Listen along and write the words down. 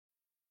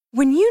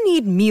When you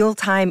need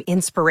mealtime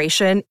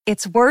inspiration,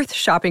 it's worth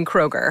shopping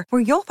Kroger,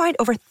 where you'll find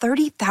over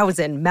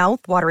 30,000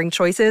 mouth-watering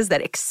choices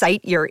that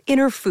excite your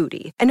inner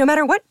foodie. And no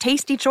matter what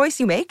tasty choice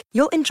you make,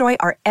 you'll enjoy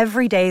our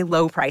everyday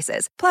low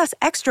prices, plus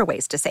extra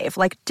ways to save,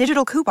 like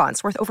digital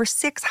coupons worth over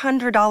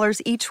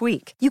 $600 each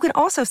week. You can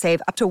also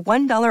save up to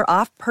 $1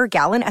 off per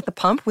gallon at the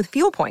pump with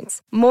fuel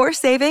points. More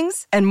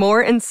savings and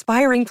more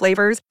inspiring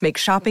flavors make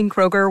shopping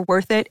Kroger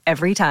worth it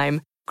every time.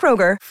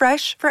 Kroger,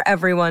 fresh for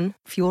everyone.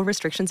 Fuel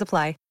restrictions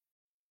apply.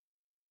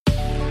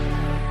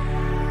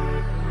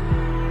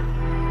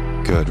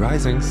 Good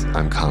Risings,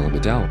 I'm Colin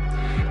Bedell.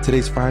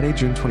 Today's Friday,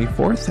 June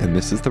 24th, and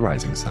this is The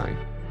Rising Sign.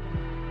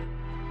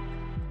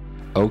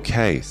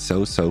 Okay,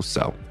 so.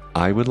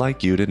 I would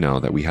like you to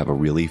know that we have a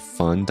really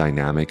fun,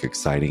 dynamic,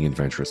 exciting,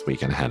 adventurous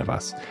weekend ahead of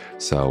us.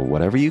 So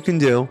whatever you can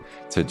do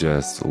to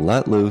just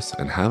let loose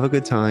and have a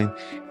good time,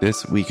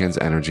 this weekend's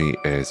energy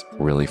is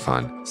really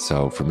fun.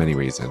 So for many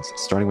reasons,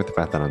 starting with the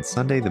fact that on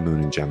Sunday, the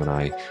moon in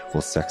Gemini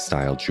will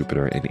sextile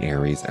Jupiter in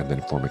Aries and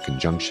then form a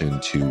conjunction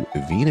to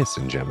Venus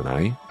in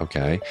Gemini,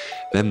 okay?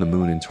 Then the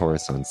moon in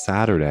Taurus on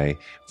Saturday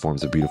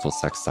forms a beautiful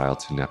sextile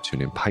to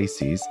Neptune in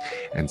Pisces.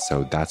 And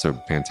so that's a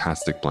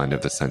fantastic blend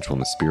of the sensual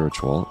and the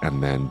spiritual.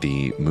 And then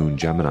the moon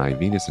Gemini,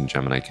 Venus in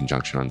Gemini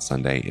conjunction on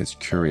Sunday is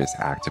curious,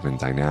 active, and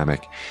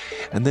dynamic.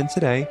 And then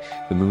today,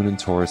 the moon in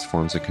Taurus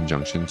forms a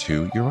conjunction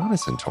to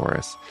Uranus in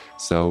Taurus.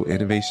 So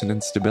innovation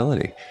and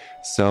stability.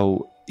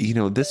 So,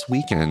 this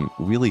weekend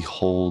really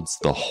holds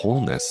the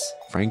wholeness,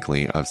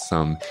 frankly, of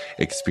some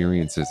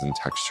experiences and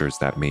textures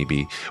that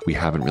maybe we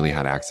haven't really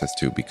had access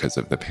to because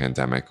of the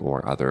pandemic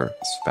or other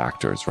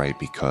factors, right?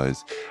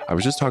 Because I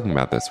was just talking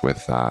about this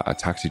with a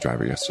taxi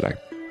driver yesterday,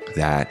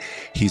 that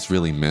he's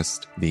really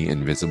missed the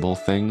invisible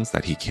things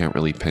that he can't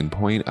really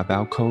pinpoint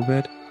about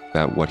COVID,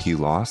 that what he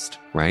lost,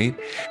 right?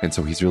 And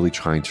so he's really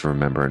trying to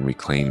remember and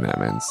reclaim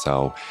them. And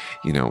so,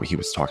 he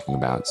was talking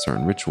about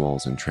certain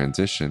rituals and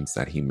transitions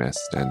that he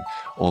missed and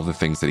all the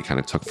things that he kind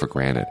of took for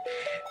granted.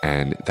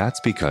 And that's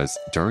because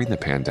during the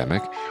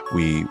pandemic,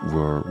 we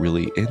were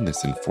really in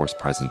this enforced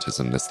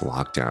presentism, this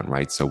lockdown,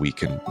 right? So we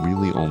can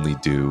really only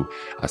do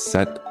a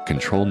set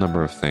controlled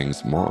number of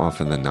things more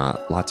often than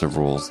not, lots of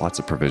rules, lots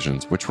of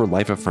provisions, which were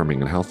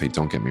life-affirming and healthy.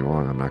 Don't get me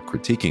wrong. I'm not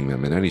critiquing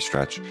them in any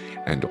stretch.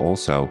 And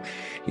also,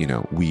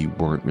 we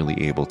weren't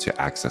really able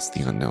to access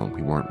the unknown.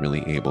 We weren't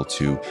really able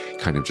to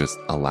kind of just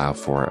allow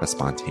for a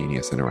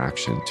spontaneous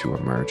interaction to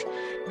emerge.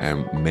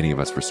 And many of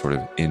us were sort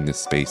of in this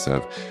space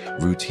of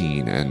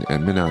routine and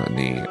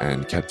monotony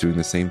and kept doing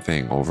the same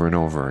thing over and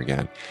over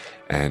again.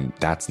 And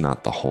that's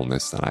not the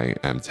wholeness that I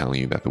am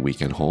telling you that the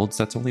weekend holds.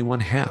 That's only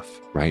one half,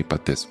 right?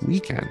 But this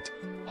weekend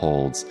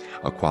holds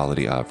a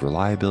quality of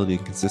reliability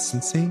and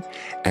consistency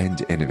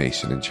and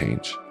innovation and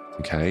change.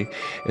 Okay,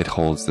 it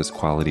holds this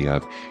quality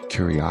of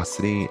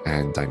curiosity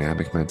and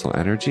dynamic mental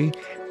energy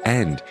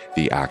and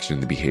the action,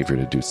 the behavior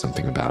to do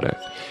something about it.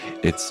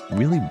 It's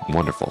really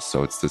wonderful.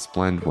 So it's this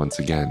blend, once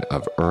again,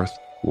 of earth,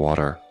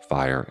 water,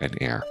 fire, and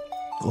air.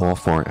 All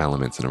four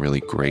elements in a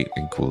really great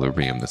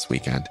equilibrium this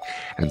weekend.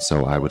 And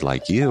so I would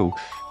like you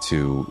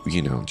to,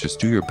 just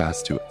do your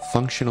best to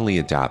functionally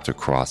adapt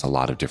across a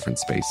lot of different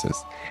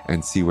spaces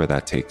and see where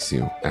that takes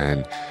you.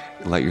 And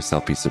let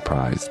yourself be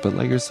surprised, but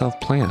let yourself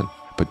plan.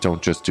 But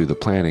don't just do the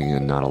planning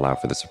and not allow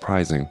for the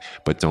surprising,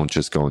 but don't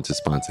just go into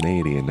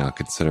spontaneity and not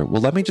consider,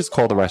 well, let me just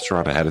call the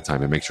restaurant ahead of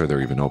time and make sure they're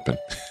even open.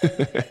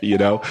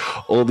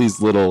 All these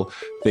little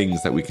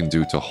things that we can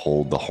do to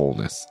hold the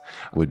wholeness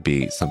would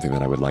be something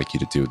that I would like you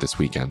to do this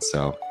weekend.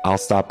 So I'll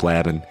stop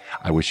blabbing.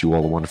 I wish you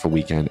all a wonderful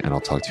weekend, and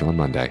I'll talk to you on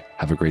Monday.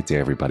 Have a great day,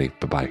 everybody.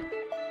 Bye-bye.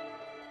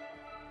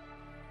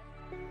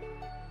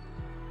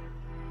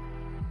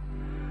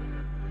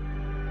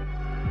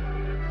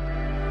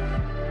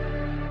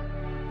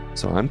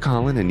 So I'm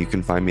Colin, and you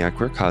can find me at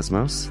Queer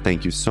Cosmos.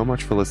 Thank you so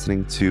much for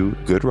listening to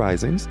Good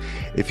Risings.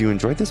 If you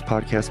enjoyed this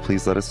podcast,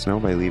 please let us know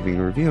by leaving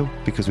a review,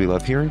 because we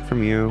love hearing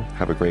from you.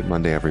 Have a great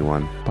Monday,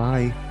 everyone.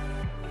 Bye.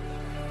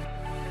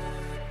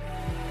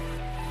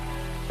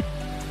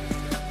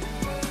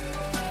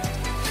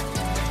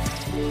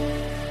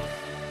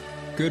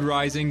 Good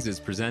Risings is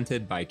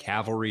presented by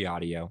Cavalry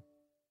Audio.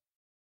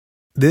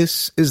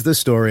 This is the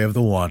story of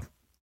the one.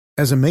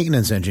 As a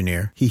maintenance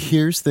engineer, he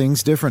hears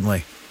things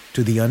differently.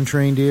 To the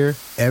untrained ear,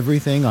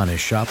 everything on his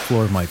shop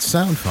floor might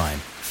sound fine,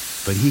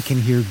 but he can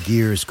hear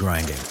gears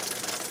grinding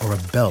or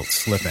a belt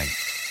slipping.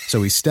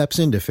 So he steps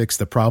in to fix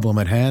the problem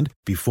at hand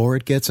before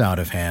it gets out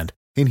of hand.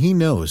 And he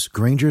knows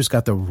Grainger's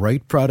got the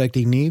right product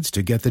he needs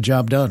to get the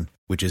job done,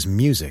 which is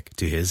music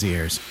to his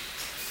ears.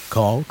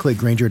 Call, click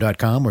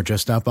Grainger.com, or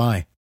just stop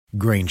by.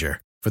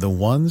 Grainger, for the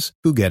ones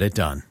who get it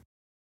done.